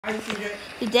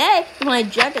Today we play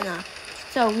juggernaut.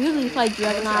 So usually we play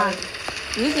juggernaut.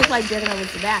 Usually play juggernaut with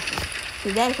Sebastian.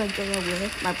 Today we play juggernaut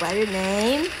with my brother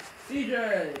named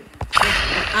CJ.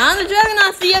 I'm the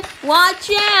juggernaut. See ya.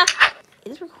 Watch out.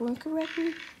 Is this recording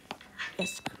correctly?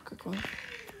 Yes, recording.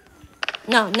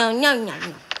 No.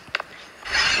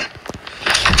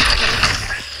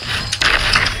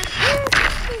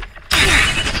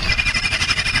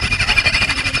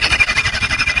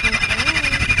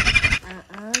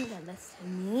 That's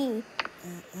me.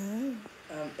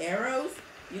 Arrows?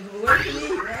 You can work for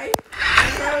me, right?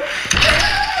 Arrows?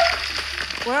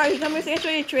 Where are you? Come here so I can show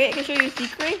you a trick. I can show you a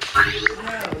secret.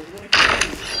 No,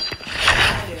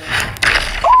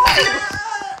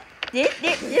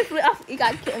 This flew off. You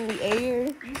got killed in the air.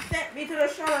 you sent me to the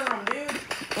shutter room, dude.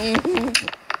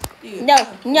 Dude,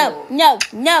 No.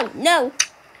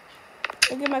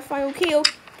 I get my final kill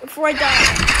before I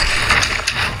die.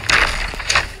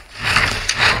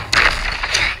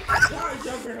 Sorry,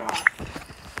 juggernaut.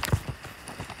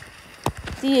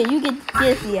 See ya, you get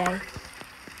CA.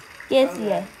 Get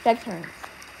CA. Take turns.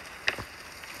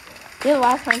 This is the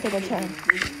last time to take a turn.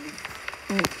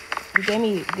 You gave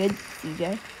me good,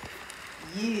 CJ.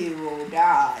 You will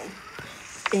die.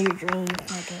 In your dreams,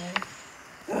 my God.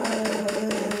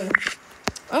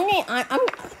 I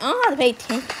don't have to pay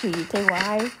attention to you. Tell you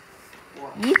why?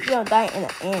 You still die in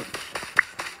an inch.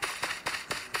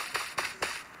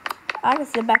 I can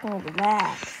sit back and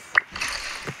relax.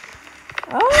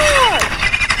 Oh!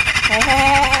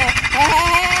 Hey!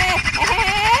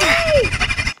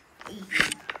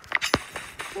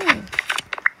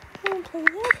 Can't play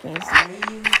that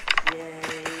game.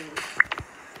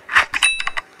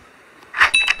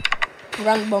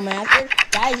 Run the bowmaster.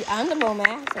 Guys, I'm the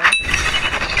bowmaster.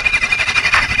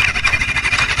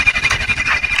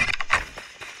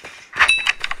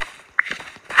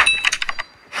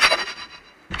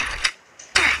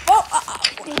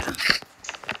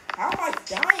 How am I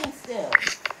dying still?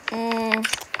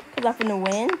 Cause I'm finna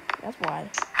win. That's why.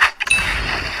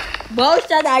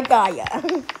 Bullshit, I got ya.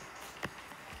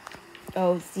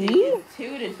 Oh, see? It's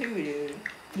 2-2, dude.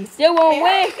 You still won't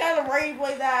win. You gotta raid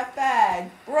play that fast.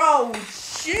 Bro,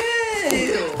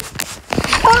 chill.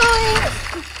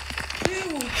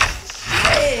 Dude,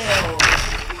 chill.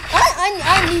 I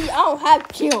don't have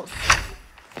kills.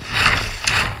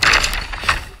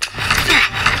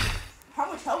 How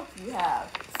much health do you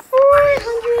have?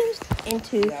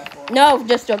 402. No,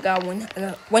 just still got 100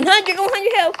 health.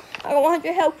 I got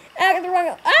 100 health. I got the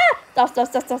wrong.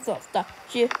 Stop.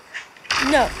 Shit.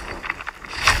 No.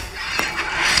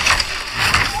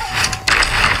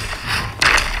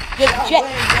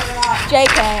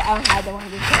 JK, I don't have the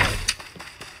 100 health.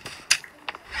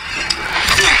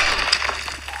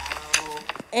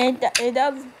 And it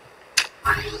does.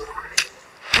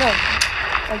 No.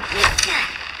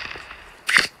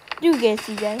 You get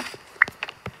CJ.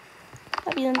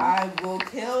 I will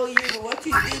kill you for what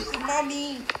you did to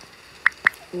mommy.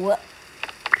 What?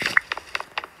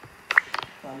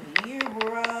 Come here,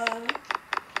 bruh.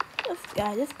 This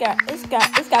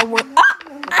guy work.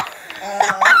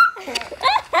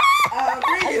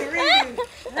 Read it.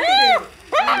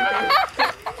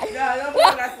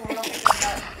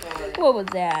 What was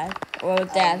that?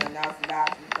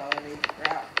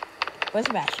 What's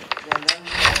Sebastian?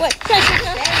 What?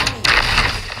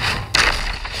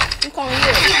 I'm calling you.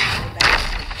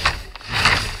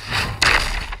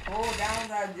 Hold down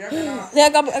that juggernaut. Yeah,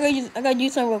 I gotta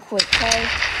use something real quick, okay?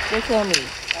 They kill me.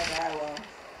 Okay, I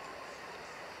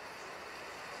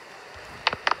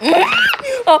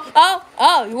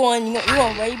will. You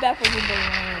want way back for your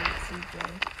CJ.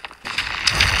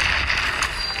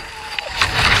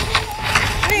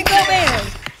 There you go, man.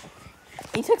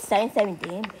 He took 77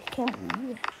 damage. Can't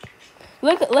believe it.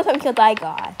 Look how killed that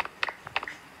guy.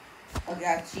 Okay,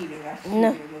 I cheated.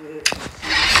 No.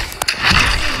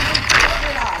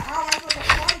 How am I supposed to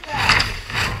fight that?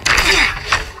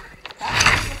 How am I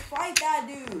supposed to fight that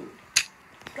dude?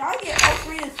 Do I get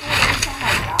upgraded sword every time I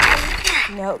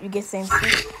die? No, you get same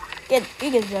shit.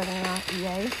 You get juggernaut,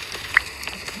 EA.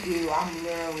 Dude, I'm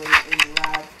literally in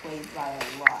last place by a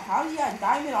lot. How do you got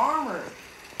diamond armor?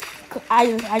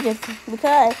 I just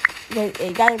because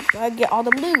you gotta get all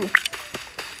the blue.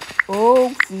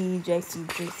 Oh, CJ.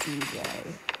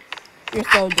 You're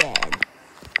so dead.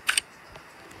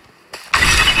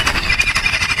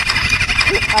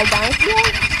 Are you dying, CJ?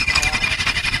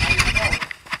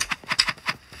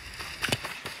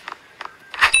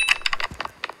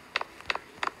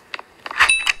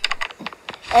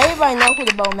 Everybody knows who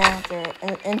the bowmaster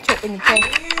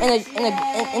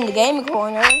in the gaming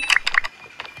corner.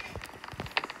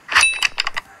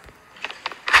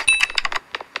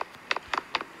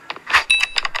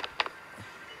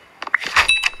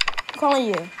 calling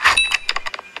you.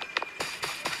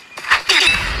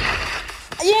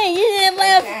 Yeah, you didn't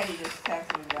laugh. Sandy just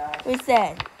texted me, guys. What's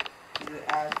that? She just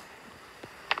asked.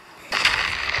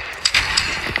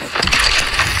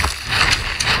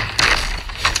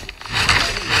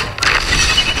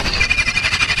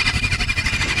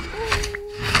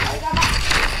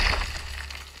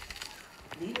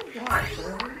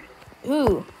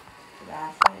 Who?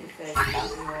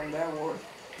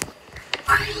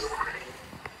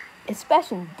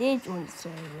 Especially did join the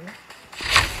server.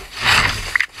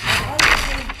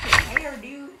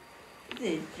 Dude.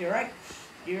 This is direct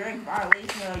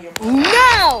violation of your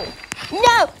No!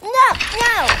 No!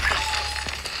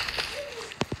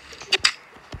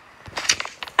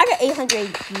 I got 800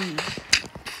 HP.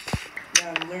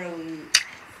 Yeah, I'm literally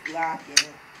lacking.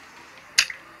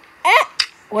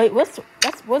 Wait, what sword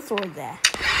is that?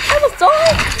 That was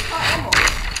sword?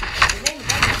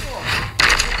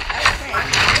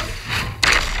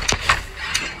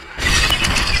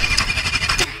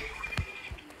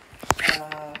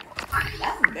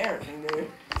 That's embarrassing, dude.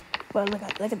 But look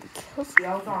at the kills.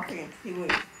 Yeah, I was on freaking 2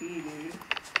 HP, dude.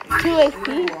 2 HP?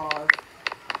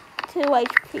 2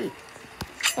 HP.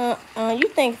 You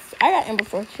think I got Ember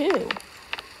Sword too?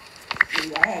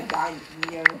 Dude, I had diamond.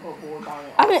 You never put more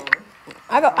diamond. I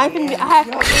have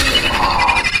 4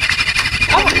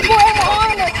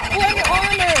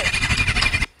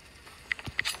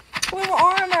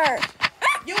 armor.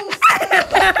 You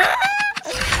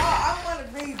I want to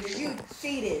read it. You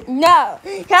cheated. No.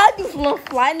 How do you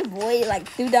fly in the void like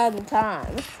 2,000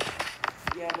 times?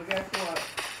 Yeah, but guess what?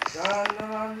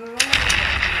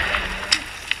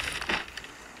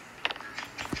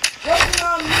 Working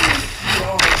on me.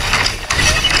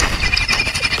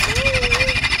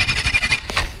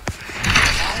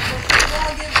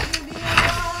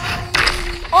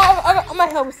 My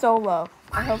health is so low.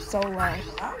 My health so low.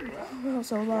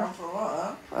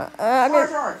 I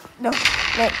No,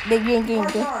 big game.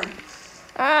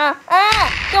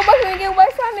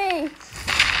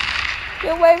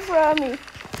 Get away from me.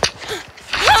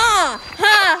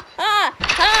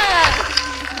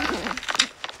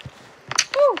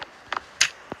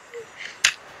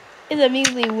 It's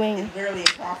immediately wing. It's barely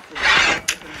impossible.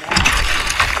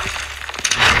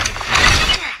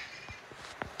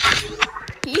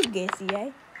 He's guessy,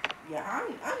 eh? Yeah,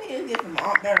 I need to get some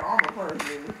better armor first,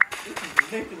 dude. This is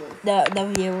ridiculous. The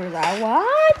viewers are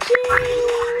watching.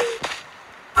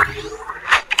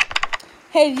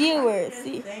 Hey viewers,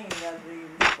 see.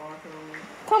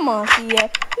 Come on, CA.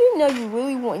 You know you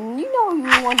really want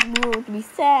the viewers to be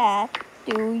sad,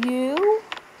 do you?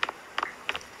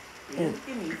 Yeah,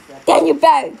 give me a second. Then you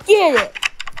better get it.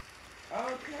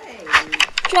 Okay.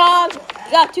 Charles,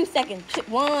 you got 2 seconds.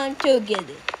 1, 2, get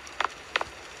it.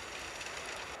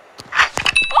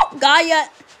 Oh, got ya.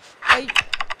 Hey,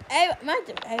 you might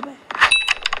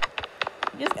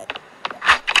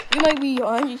be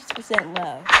 100%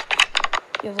 low.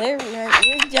 You're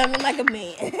literally jumping like a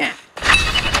man.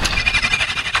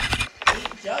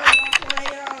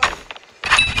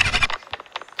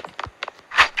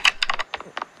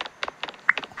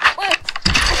 What?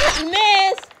 You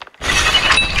missed.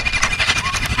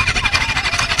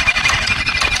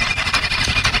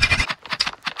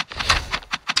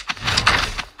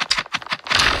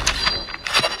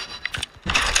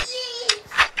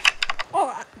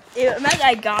 My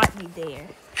guy got me there.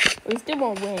 We still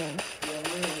won't win. Yeah,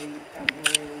 literally, I'm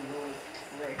really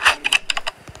frick.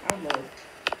 I'm low.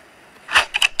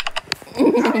 I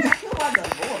got killed by the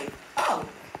boy. Oh.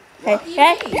 Lucky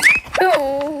Hey. me.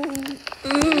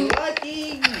 Lucky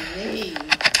me.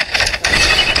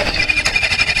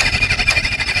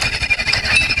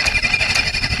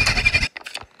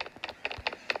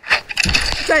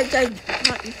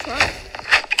 Try.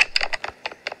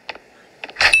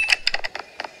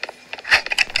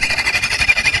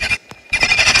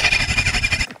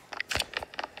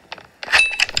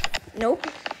 Nope.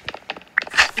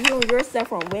 You know yourself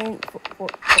from winning for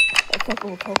a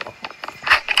couple of cocoa.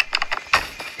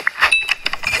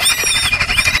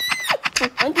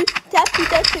 Tap.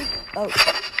 Oh.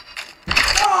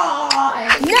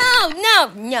 No.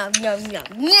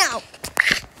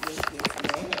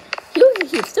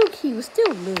 He will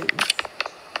still lose.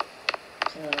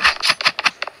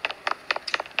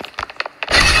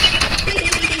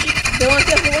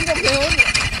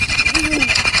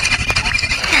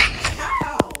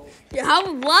 How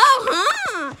low,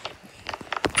 huh?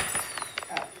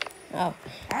 Oh.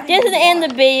 This is the end of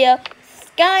the video.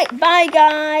 Bye,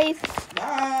 guys.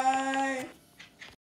 Bye.